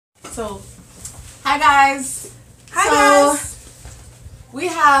So, hi guys. Guys. We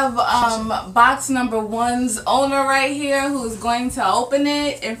have box number 1's owner right here who's going to open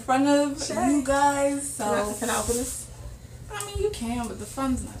it in front of you guys. So can I open this? I mean, you can, but the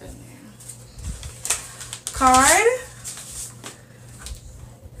fun's not in there. Card.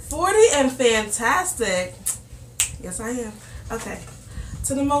 40 and fantastic. Yes, I am. Okay.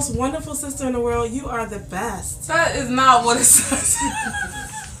 To the most wonderful sister in the world, you are the best. That is not what it says.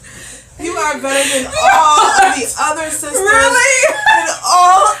 You are better than all of the other sisters. Really? And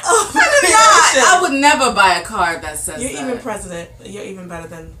all of creation. I would never buy a card that says You're that. even president. You're even better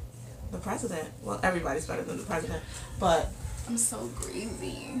than the president. Well, everybody's better than the president. But I'm so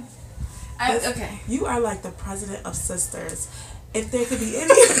greasy. Okay. You are like the president of sisters. If there could be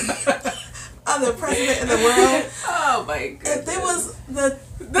any other president in the world. Oh my goodness. If there was the...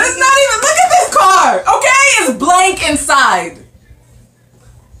 There's not even... Look at this card, okay? It's blank inside.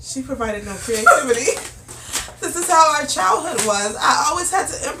 She provided no creativity. This is how our childhood was. I always had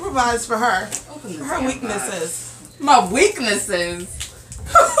to improvise for her. Open this Her damn weaknesses. box. My weaknesses?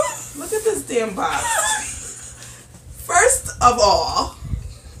 Look at this damn box. First of all,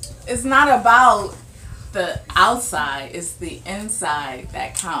 it's not about the outside, it's the inside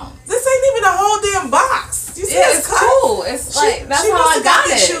that counts. This ain't even a whole damn box. You see it's cool. It's like, that's how I got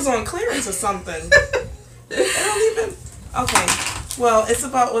these it. shoes on clearance or something. They don't even... Okay. Well, it's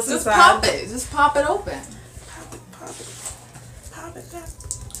about what's Just inside. pop it. Just pop it open. Pop it, pop it. Pop it down.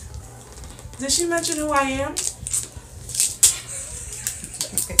 Did she mention who I am?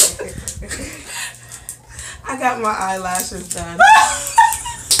 I got my eyelashes done.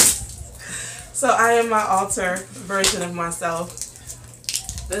 So I am my alter version of myself.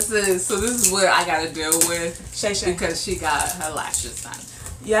 This is what I gotta deal with Shay Shay. because she got her lashes done.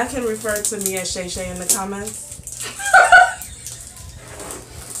 Y'all can refer to me as Shay Shay in the comments.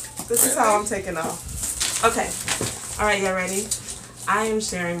 This is how I'm taking off. Okay. Alright, y'all ready? I am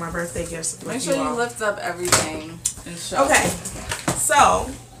sharing my birthday gifts with Make sure you all. you lift up everything and show. Okay. So,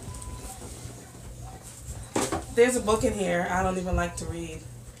 there's a book in here I don't even like to read.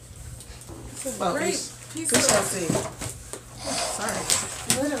 Well, Great we piece shall of see.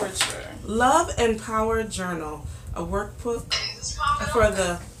 Sorry. literature. Love and Power Journal, a workbook for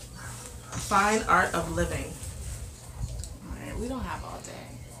the fine art of living. Alright, we don't have all day.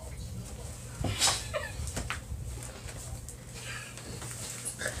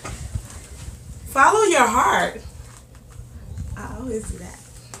 Follow your heart. I always do that.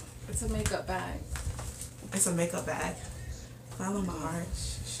 It's a makeup bag. It's a makeup bag. Follow my heart.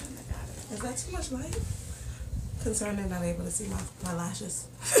 She shouldn't have got it. Is that too much light? Concerned they're not able to see my lashes.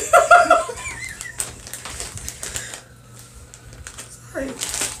 Sorry.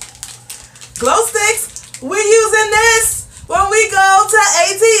 Glow sticks. We're using this when we go to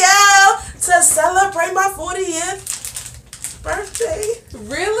ATL to celebrate my 40th birthday.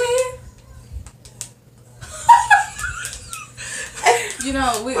 Really? You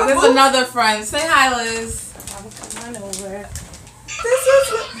know, My there's boo- another friend. Say hi, Liz. I'm coming over.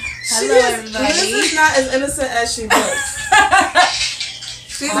 Hello, everybody. This is not as innocent as she looks.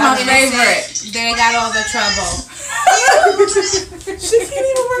 She's my favorite. They got all the trouble. She can't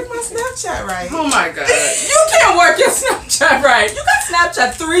even work my Snapchat right. Oh my god. You can't work your Snapchat right. You got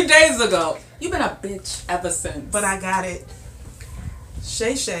Snapchat 3 days ago. You've been a bitch ever since. But I got it.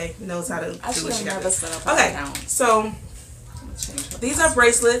 Shay Shay knows how to do I what should she have got. never set up an Okay, account. so Change her these are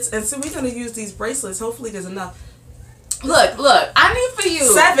bracelets, and so we're gonna use these bracelets. Hopefully, there's enough. Look, I need for you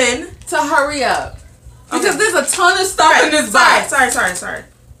 7 to hurry up. Because Okay. there's a ton of stuff in this box. Sorry.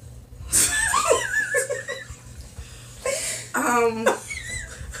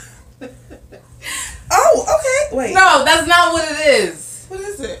 Oh, okay. Wait. No, that's not what it is. What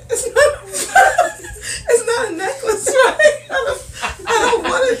is it? It's not a necklace, right? I don't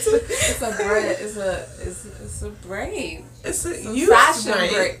want it to. It's a braid. It's a braid. It's a Some used fashion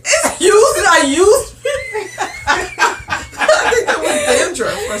braid. braid. It's used. I used. I think that was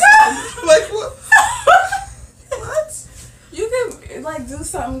dandruff or something. Like what? What? You can like do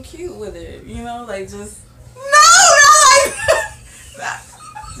something cute with it. You know, like just No.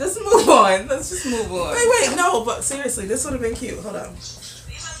 just move on. Let's just move on. Wait. No, but seriously, this would have been cute. Hold on.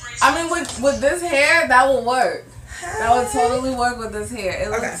 I mean, with this hair, that will work. That would totally work with this hair. It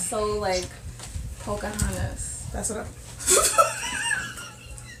Okay. looks so like Pocahontas. That's what I'm.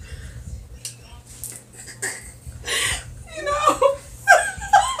 You know,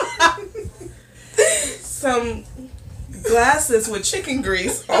 some glasses with chicken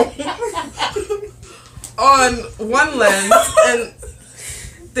grease on one lens, and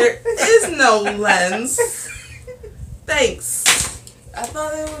there is no lens. Thanks. I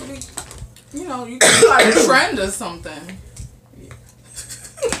thought it would be, you know, you could start a trend or something.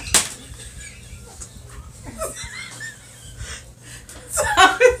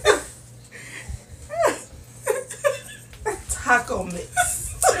 Taco mix.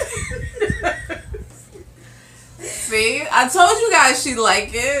 See, I told you guys she'd like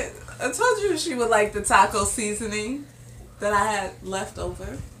it. I told you she would like the taco seasoning that I had left over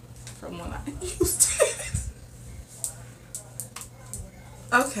from when I used it.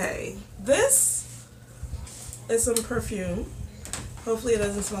 Okay, this is some perfume. Hopefully it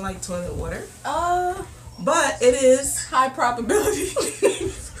doesn't smell like toilet water. But it is High probability.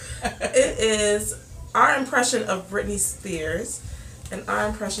 it is our impression of Britney Spears and our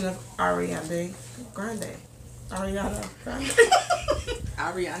impression of Ariana Grande. Ariana Grande.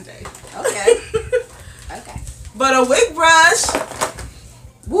 Ariande. Okay. Okay. But a wig brush.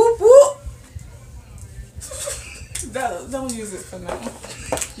 Whoop whoop. Don't use it for now.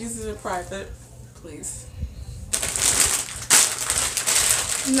 Use it in private, please.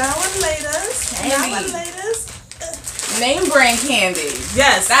 Now and latest. Candy. Now and latest. Name brand candy.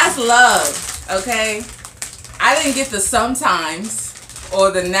 Yes. That's love. Okay. I didn't get the sometimes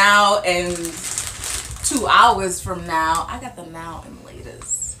or the now and 2 hours from now. I got the now and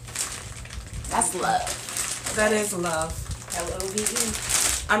latest. That's love. That is love.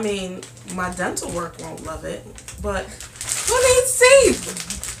 L-O-V-E. I mean, my dental work won't love it, but Who needs teeth?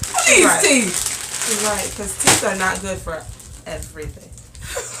 Who needs Right. teeth? you're right, because teeth are not good for everything.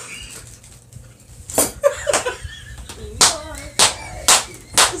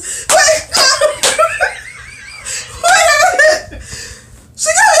 She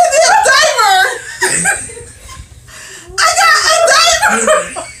got me a damn diaper! I got a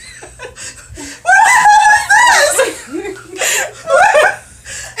diaper! What the hell is this?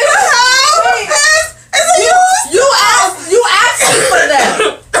 You asked me for them.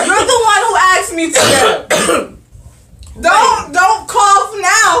 You're the one who asked me for them. Don't cough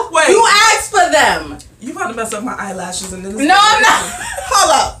now. Wait. You asked for them. You about to mess up my eyelashes and then No, I'm not.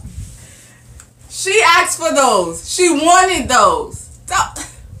 Hold up. She asked for those. She wanted those.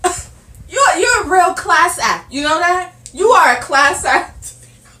 You're a real class act. You know that? You are a class act.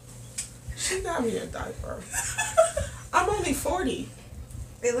 She got me a diaper. I'm only 40.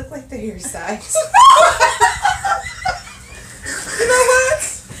 They look like they're your size. You know what?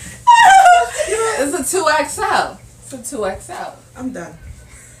 It's a 2XL. It's a 2XL. I'm done.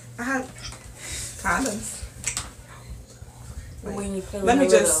 I have condoms. Wait, When you feel let me a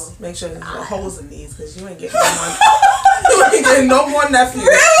little- just make sure there's no holes in these because you ain't getting no more. You ain't getting no more nephews.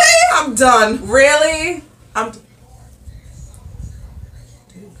 Really? I'm done. Really? I'm.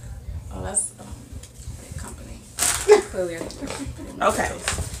 Oh, that's company. Clearly. Okay.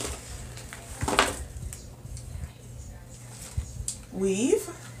 Weave.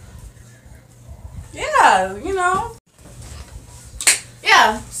 Yeah, you know.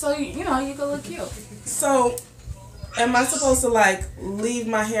 Yeah, so you know you can look cute. So, am I supposed to like leave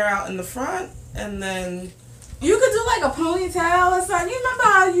my hair out in the front and then? You could do like a ponytail or something. You remember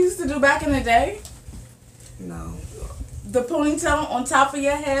how I used to do back in the day? No, The ponytail on top of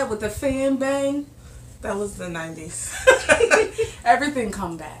your head with the fan bang. that was the 90s. Everything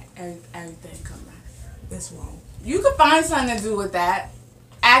come back. Everything come back. This won't. You could find something to do with that.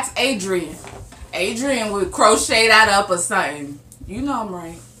 Ask Adrian. Adrian would crochet that up or something. You know I'm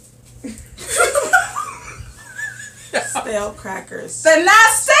right. Stale crackers. They're not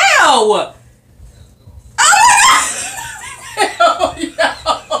stale. Oh my god! Ew, no. Ew,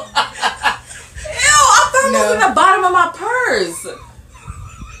 I found No. this in the bottom of my purse.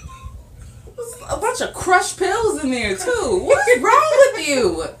 There's a bunch of crushed pills in there too. What's wrong with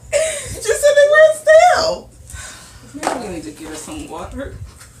you? You just said they weren't stale. Maybe we need to give her some water.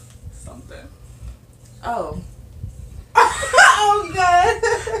 Something. Oh. Oh god.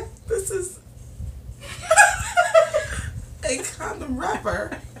 This is a condom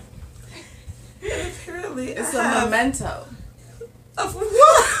wrapper. And apparently It's I a have memento. of what?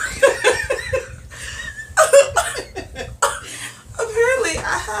 Apparently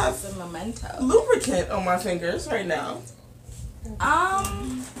I have It's a memento. lubricant on my fingers right now. I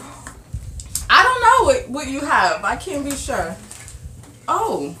don't know what you have. I can't be sure.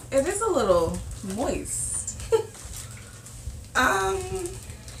 Oh, it is a little moist.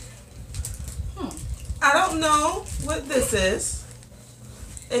 I don't know what this is.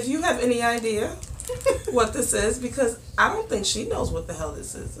 If you have any idea what this is, because I don't think she knows what the hell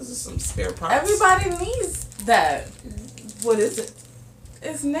this is. This is some spare parts. Everybody needs that. What is it?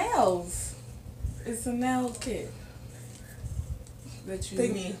 It's nails. It's a nail kit that you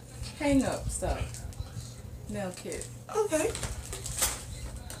Thingy. hang up stuff. Nail kit. Okay.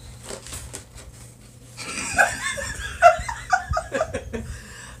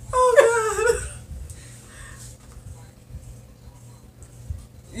 Oh God.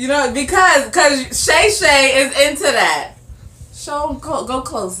 You know, because Shay is into that. Show them, go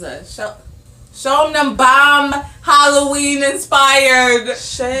closer. Show them bomb Halloween inspired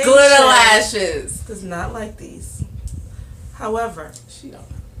Shay glitter lashes. does not like these. However, She don't.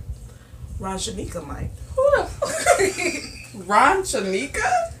 Ron Shanika might. Who the fuck? Ron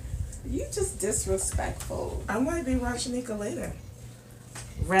Shanika? You just disrespectful. I might be Ron Shanika later.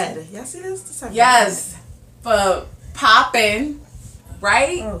 Red. Y'all see this? This have Yes, for popping,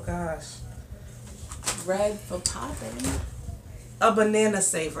 right? red. Oh gosh. Red for popping. A banana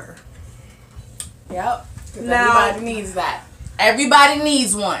saver. Yep. 'Cause Now- everybody needs that. Everybody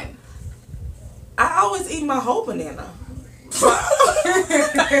needs one. I always eat my whole banana. You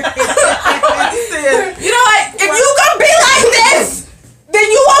know what? If you gonna be like this, then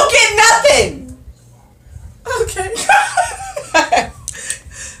you won't get nothing. Okay.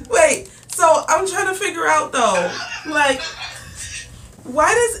 Wait, so I'm trying to figure out though, like,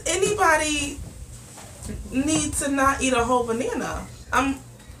 why does anybody need to not eat a whole banana?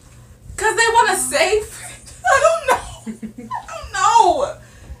 Cause they want to save it. I don't know. I don't know.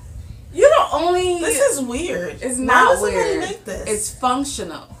 You the only. This is weird. It's Why not does somebody weird. make this? It's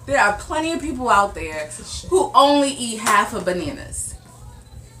functional. There are plenty of people out there It's a shit. who only eat half of bananas.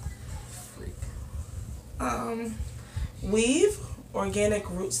 Freak. Weave organic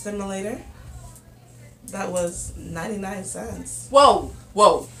root stimulator. That was 99 cents. Whoa,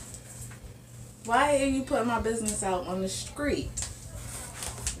 whoa. Why are you putting my business out on the street?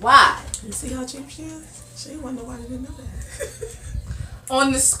 Why? You see how cheap she is? She wonder why I didn't know that.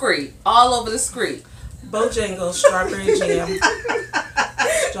 On the street. All over the street. Bojangles strawberry jam.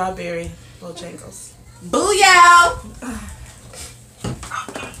 Strawberry Bojangles. Booyah!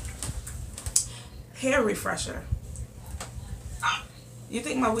 Hair refresher. You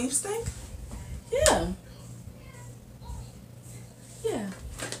think my weave stink? Yeah. Yeah.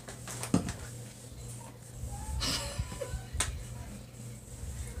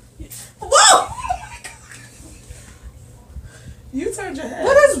 Whoa! You turned your head.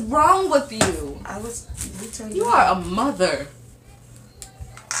 What is wrong with you? You turned You your are a mother. head.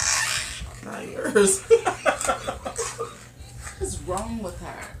 Not yours. What is wrong with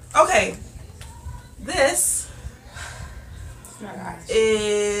her? Okay. This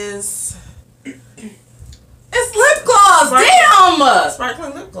is It's lip gloss. Damn.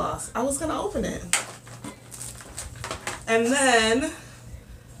 sparkling lip gloss. I was gonna open it. And then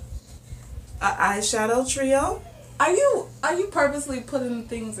an eyeshadow trio. Are you purposely putting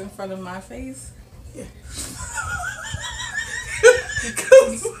things in front of my face? Yeah.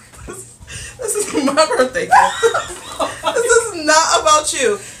 Because this is my birthday gift. This is not about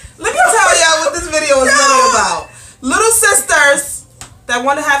you. Let me tell y'all what this video is really about. Little sisters that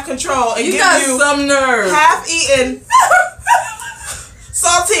want to have control and You give got you some nerve. half-eaten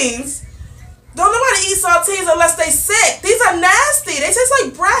saltines. Don't nobody eat saltines unless they sick. These are nasty. They taste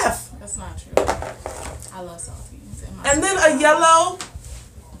like breath. That's not true. I love saltines. And then a yellow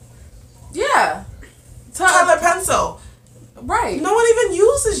Yeah. color pencil. Right. No one even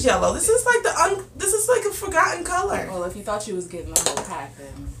uses yellow. This is like this is like a forgotten color. Well, if you thought you was getting the whole pack,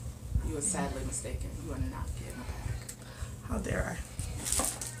 then you were sadly mistaken. You are not getting a pack. How dare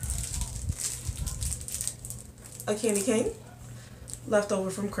I? A candy cane. Left over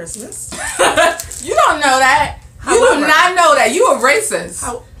from Christmas. You don't know that. You do However- not know that. You a racist.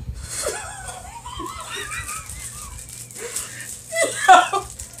 How?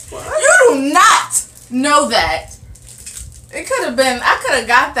 You do not know that. It could have been. I could have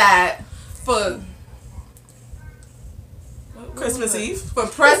got that for Christmas Eve. for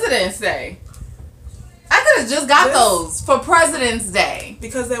President's Day. I could have just got This- those for President's Day.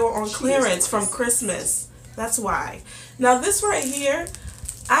 Because they were on clearance from Christmas. That's why. Now this right here,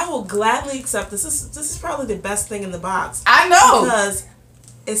 I will gladly accept this. This is probably the best thing in the box. I know. Because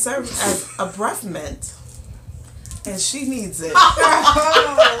it serves as a breath mint. And she needs it. Oh.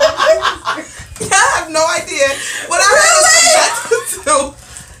 I have no idea what I was subjected to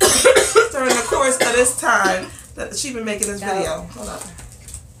during the course of this time that she's been making this video. Hold on.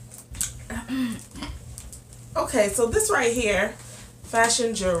 Okay, so this right here,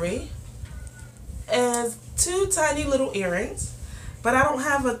 fashion jewelry, is 2 tiny little earrings, but I don't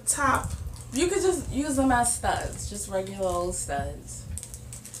have a top. You could just use them as studs, just regular old studs.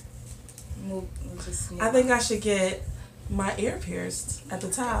 I think I should get my ear pierced at the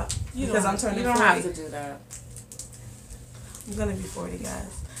top because I'm turning 40. You don't have to do that. I'm gonna be 40,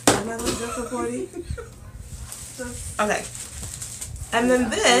 guys. Am I look good for 40? Okay. And then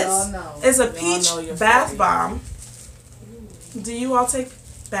this is a peach bath bomb. Do you all take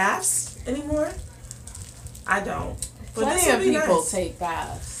baths anymore? I don't. But Plenty of people take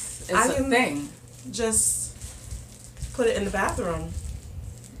baths. It's a thing. Just put it in the bathroom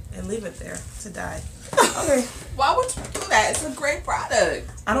and leave it there to die. Okay. Why would you do that? It's a great product.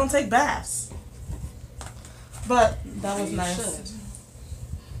 I don't take baths. But that was You nice. should.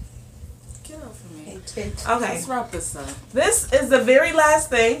 Get up for me. Okay. Let's wrap this up. This is the very last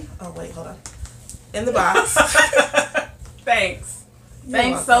thing. Oh, wait, hold on. In the box. Thanks. You're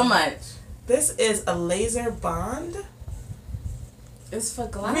Thanks welcome. so much. This is a laser bond. It's for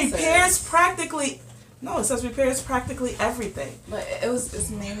glasses. Repairs practically. No, it says repairs practically everything. But it's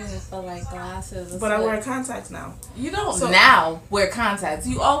mainly for like glasses. But I wear contacts now. You don't So- now wear contacts.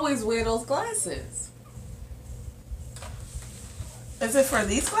 You always wear those glasses. Is it for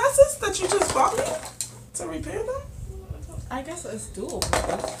these glasses that you just bought me to repair them? I guess it's dual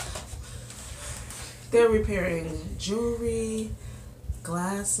purpose. They're repairing jewelry,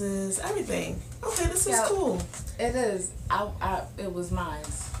 glasses, everything. Okay, this is cool. It is. It was mine.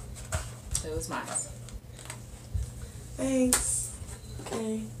 It was mine. Thanks.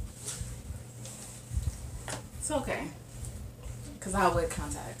 Okay. It's okay. Because I wear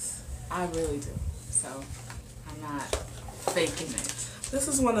contacts. I really do. So, I'm not faking it. This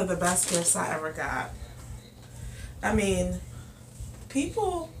is one of the best gifts I ever got. I mean,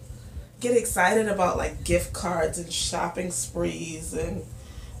 people get excited about like gift cards and shopping sprees and,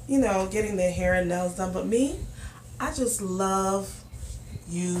 you know, getting their hair and nails done. But me, I just love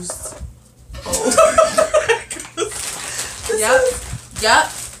used old. Yep.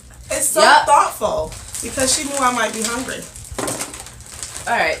 It's so thoughtful because she knew I might be hungry.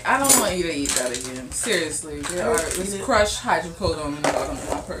 Alright, I don't want you to eat that again. Seriously. There's crushed hydrocodone in the bottom of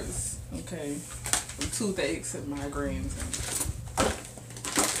my purse. Okay. From toothaches and migraines.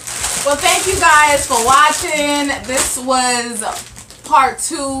 Well, thank you guys for watching. This was part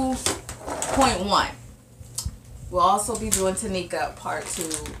 2.1. We'll also be doing Tanika part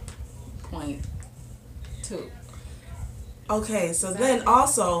 2.2. Okay, so then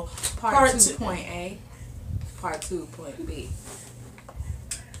also Part 2.A, part 2.B.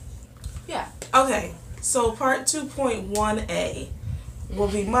 Yeah. Okay, so part 2.1A will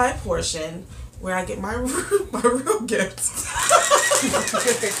be my portion where I get my real gifts.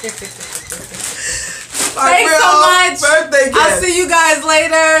 Thanks so much. Birthday gift. I'll see you guys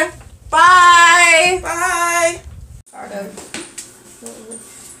later. Bye. Bye.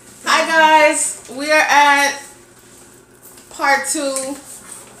 Hi guys. We are at part 2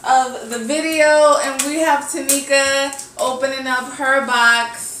 of the video and we have Tanika opening up her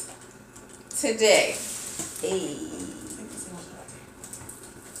box today. Hey.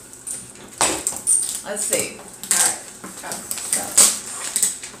 Let's see. Alright. Go.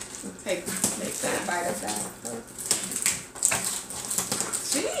 Take that. Bite of that.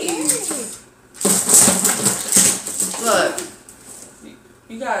 Jeez. Look.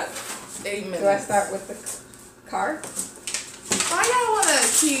 You got 8 minutes. Do I start with the card? Why y'all want to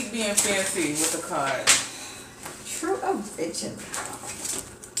keep being fancy with the card? True original.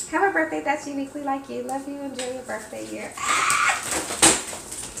 Have a birthday that's uniquely like you. Love you. Enjoy your birthday year.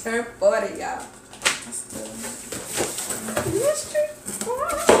 Turn 40, y'all. Yes, true.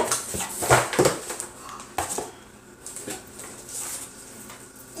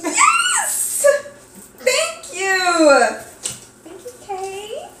 Yes! Thank you. Thank you,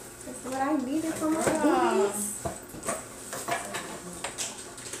 Kay. That's what I needed for my boobies.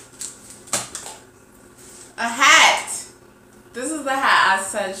 A hat. This is the hat I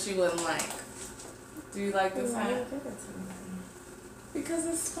said she wouldn't like. Do you like this hat? Because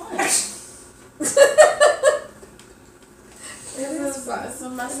it's fun. It's a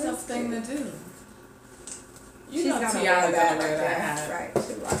messed up thing to do. You know Tiana's gonna wear that hat. Right,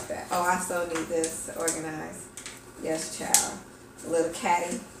 she like that. Oh, I still need this to organize. Yes, child. A little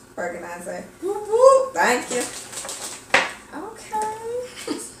caddy organizer. Whoop, whoop. Thank you. Okay.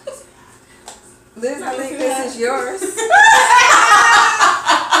 Liz, I think this is yours.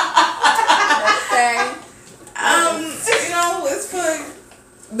 Okay. You know, it's for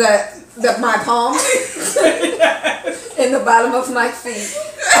My palm in the bottom of my feet.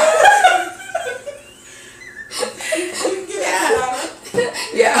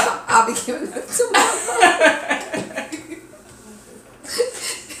 Yeah, I'll be giving it to my mom.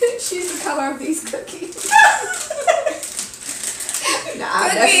 She's the color of these cookies. No, I'll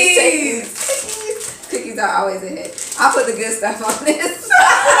definitely take these. Cookies are always a hit. I'll put the good stuff on this.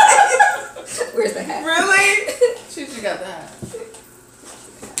 Where's the hat? really? She got the hat.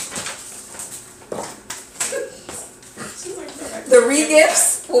 The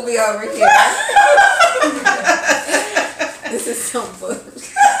re-gifts will be over here. This is so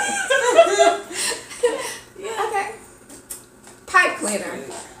bullshit. Yeah. Okay. Pipe cleaner.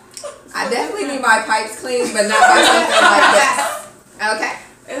 I definitely need my pipes cleaned, but not by something like this. Okay.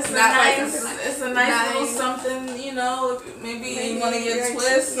 It's a Not like nice, something like- it's a nice little nice. something, you know. If maybe you Maybe want to get you're-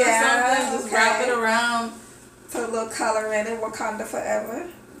 twists yeah, or something, just wrap okay. it around. Put a little color in it. Wakanda forever.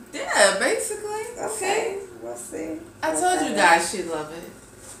 Yeah, basically. Okay. We'll see. I told you guys she'd love it.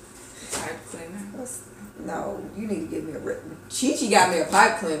 Pipe cleaner. No, you need to give me a written. Chi-Chi got me a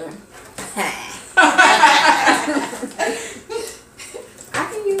pipe cleaner. I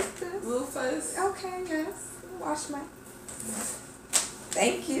can use this. Rufus. Okay, yes. Wash my.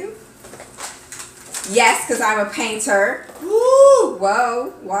 Thank you. Yes, because I'm a painter. Woo!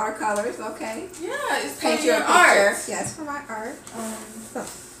 Whoa, watercolors. Okay. Yeah, it's Paint for your your picture. art. Yes, for my art.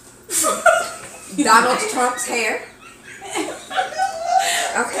 Donald Trump's hair.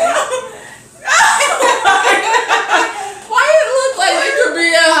 Okay. Why it look like it could be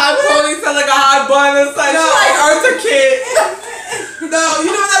a hot ponytail, like a hot bun and such? No. Like Eartha Kitt. No,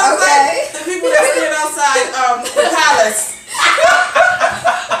 you know what that was Okay. like? The people that stand outside the palace.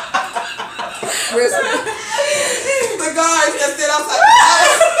 Where's The guys that stand outside the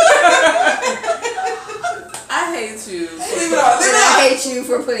palace. I hate you. Leave it on. Leave it I on. hate you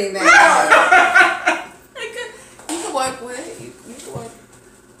for putting that. You can work with it. You can work.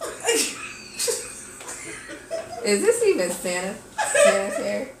 Is this even Santa's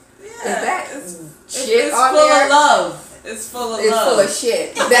hair? Yeah, Is that it's shit it's on full there? of love. It's full of It's love. full of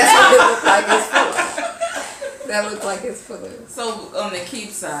shit. That's what it looks like it's full of. That looks like it's full of. So on the keep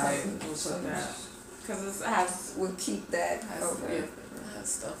side, we'll put that because it has We'll keep that over. yeah, it has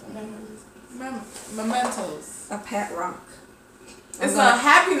stuff on it. Mementos. A pet rock. It's a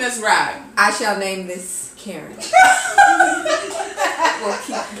happiness rag. I shall name this Karen. We'll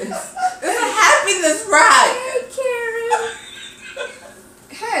keep this. It's a happiness rag. Hey, Karen.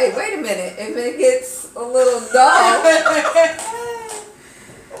 Hey, wait a minute. If it gets a little dull,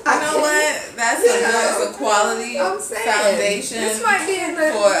 You know what? That's a quality I'm saying foundation this might be in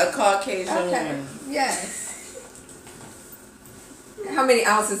the. for a Caucasian Okay. woman. Yes. How many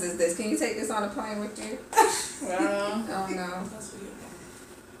ounces is this? Can you take this on a plane with you? Well, Oh no.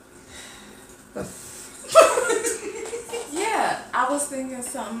 yeah, I was thinking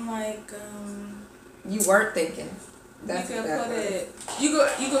something like You weren't thinking. That's you what could that put was. it.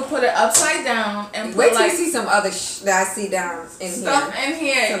 You could put it upside down and Wait put till like you see some other that I see down in stuff here. in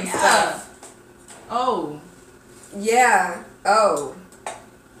here. Some Yeah. stuff. Oh. Yeah. Oh.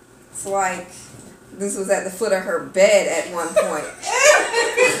 It's like this was at the foot of her bed at one point.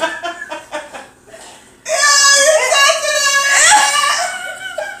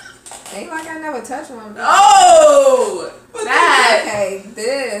 Ain't like I never touched one. Oh. That Okay,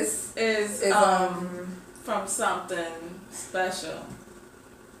 this is is from something special.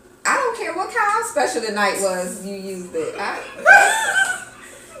 I don't care what kind of special the night was. You used it.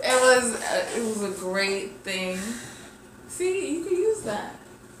 It was a great thing. See, you could use that.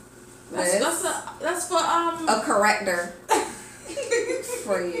 That's for a corrector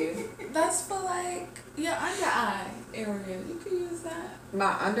for you. that's for like your under eye area. You could use that.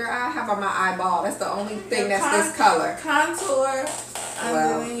 My under eye? How about my eyeball? That's the only thing Your that's this color. Contour.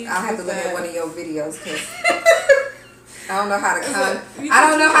 Well, underneath I'll have to look at that. one of your videos because I don't know how to You I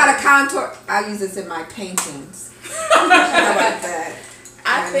don't can know do how that. to contour. I use this in my paintings. How about that?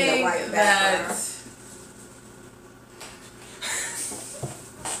 I need a think white that background.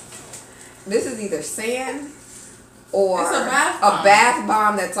 This is either sand or It's a bath bomb.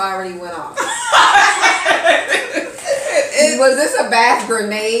 bomb that's already went off. Was this a bath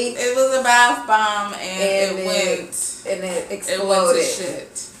grenade it was a bath bomb and and it went and it it went exploded? to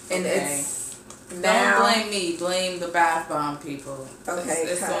shit. And Okay. it's now. Don't blame me. Blame the bath bomb people. Okay,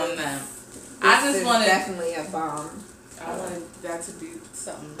 it's 'cause on them. This I just is wanted. definitely a bomb. I wanted that to be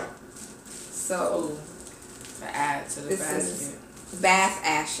something So cool to add to the This basket. is- bath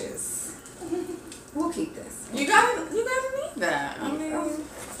ashes. We'll keep this. You gotta need that. I mean,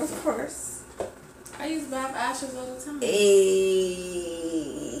 Of course. I use bath ashes all the time. A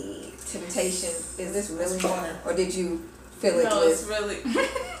temptation. Is this really water, or did you fill it No, it's with? really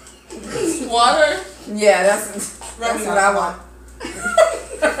it's water. Yeah, that's what I want.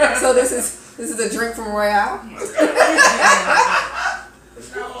 So this is a drink from Royale.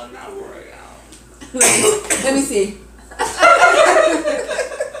 No, not Royale. Let me see.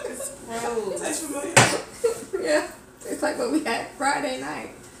 It's gross. That's familiar. Yeah, it's like what we had Friday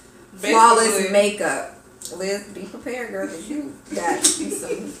night. Basically, Flawless makeup. Liz, be prepared, girl, because you got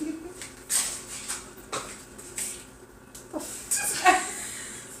some.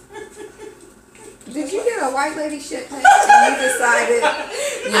 Did you get a white lady shit pink and you decided? I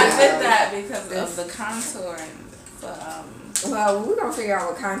did that because of the contouring. Well, we're gonna figure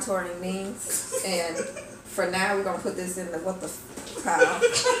out what contouring means, and for now, we're gonna put this in the what the pile.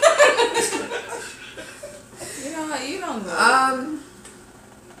 You don't know.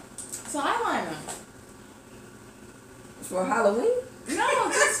 So eyeliner. For Halloween? No,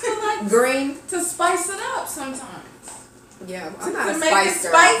 just for like green to spice it up sometimes. Yeah, I'm not a make it spice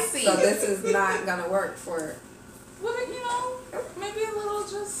girl, spicy. so this is not gonna work for. Well, maybe a little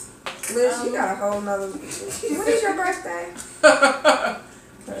just. Liz, you got a whole nother. When is your birthday?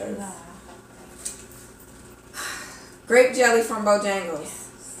 Grape jelly from Bojangles.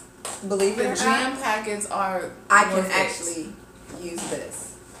 Believe it or not, jam packets are. I can actually use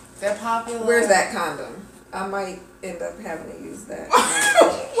this. They're popular. Where's that condom? I might end up having to use that.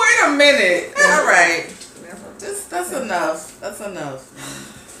 Wait a minute. All right. That's enough. That's enough.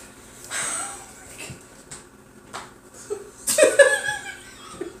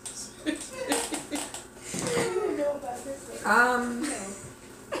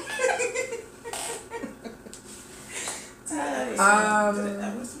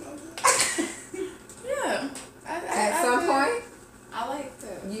 Yeah. At some point, I liked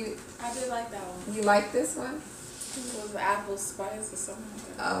it. I did like that one. You like this one? It was apple spice or something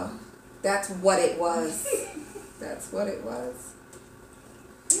like that. Oh, that's what it was. That's what it was.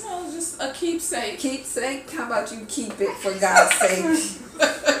 Just a keepsake. Keepsake? How about you keep it for God's sake?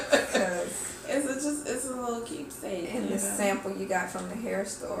 It's a little keepsake. And the sample you got from the hair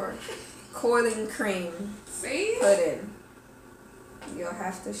store. Coiling cream. See? Pudding. You'll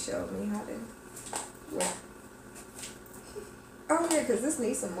have to show me how to. What? Oh yeah, because this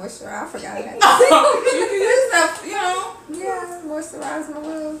needs some moisture. I forgot I had to. You can use that, Yeah, moisturize my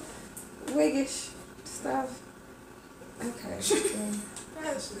little wiggish stuff. Okay. She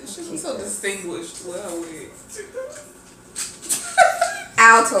was so distinguished. Well,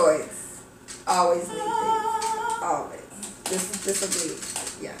 Altoids. Always need these. Always. This will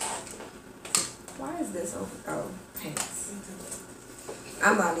be. Yeah. Why is this over? Oh, pants.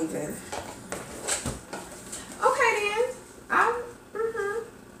 I'm not even. Okay then.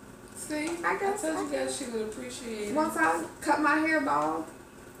 See, I guess told you guys she would appreciate it. Once I cut my hair bald,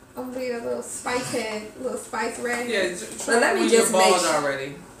 I'm gonna be a little spice head, a little spice red. Yeah, but let me just make sure.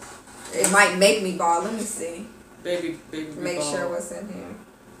 Already. It might make me bald. Let me see. Baby. Make bald. sure what's in here.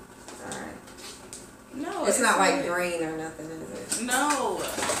 All right. No, it's not like green or nothing, is it? No,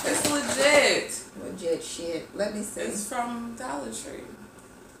 it's legit. Legit shit. Let me see. It's from Dollar Tree.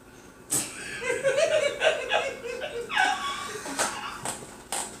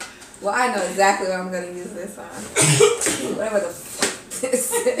 Well, I know exactly what I'm gonna use this on. Whatever the fuck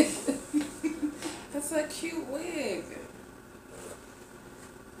this is. That's a cute wig.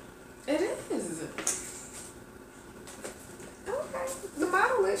 It is. Okay. The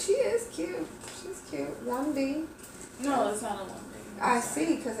model is, she is cute. She's cute. 1B. No, it's not a 1B. I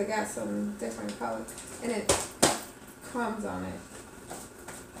see, because it got some different colors. And it crumbs on it.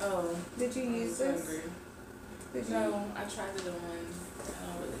 Oh. Did you use this? Did you? No, I tried it on. I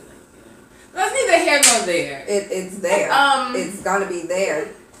don't really like it. That's neither here nor there. It's there. It's gonna be there.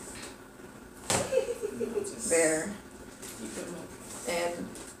 There. And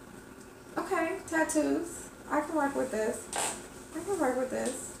okay, tattoos. I can work with this.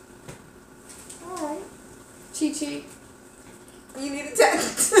 Alright. Chi-Chi. You need a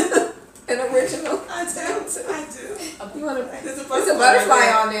tattoo. An original. I do. You wanna, There's a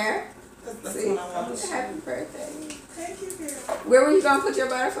butterfly on there. That's See? what I want to show. Happy birthday. Thank you, girl. Where were you gonna put your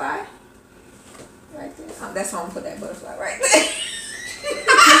butterfly? Right there. Oh, that's why I'm gonna put that butterfly right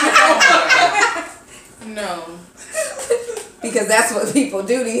there. No. Because that's what people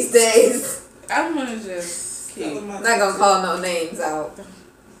do these days. I'm gonna just keep. I'm not gonna call no names out.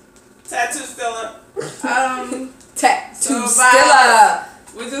 Tattoo still up. Tattoo still up.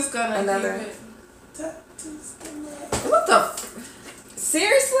 We're just gonna another. keep it. Tattoo still up. What the?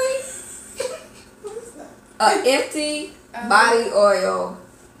 Seriously? What is that? An empty body oil.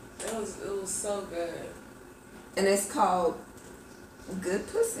 It was so good. And it's called Good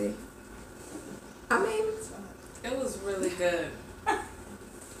Pussy. I mean, it was really good.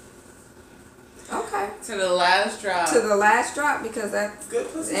 Okay. To the last drop. To the last drop, because that's Good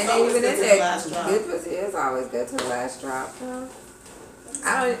pussy. ain't Always even good in to the there. last drop. Good pussy is always good to the last drop.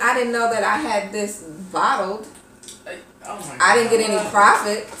 I didn't know that I had this bottled. Oh my God. I didn't get any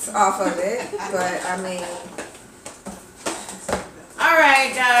profits off of it, but I mean.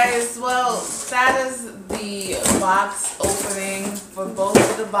 Alright guys, well that is the box opening for both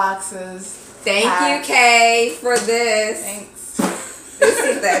of the boxes. Thank you, Kay, for this. Thanks. This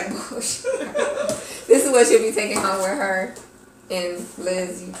is that bullshit. is what she'll be taking home with her. And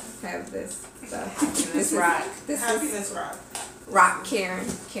Liz, you have this. So Happiness rock. This Happiness is rock. rock Karen.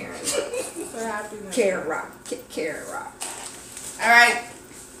 Karen. For happiness. Karen rock. Karen rock. All right.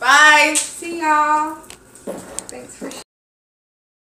 Bye. See y'all. Thanks for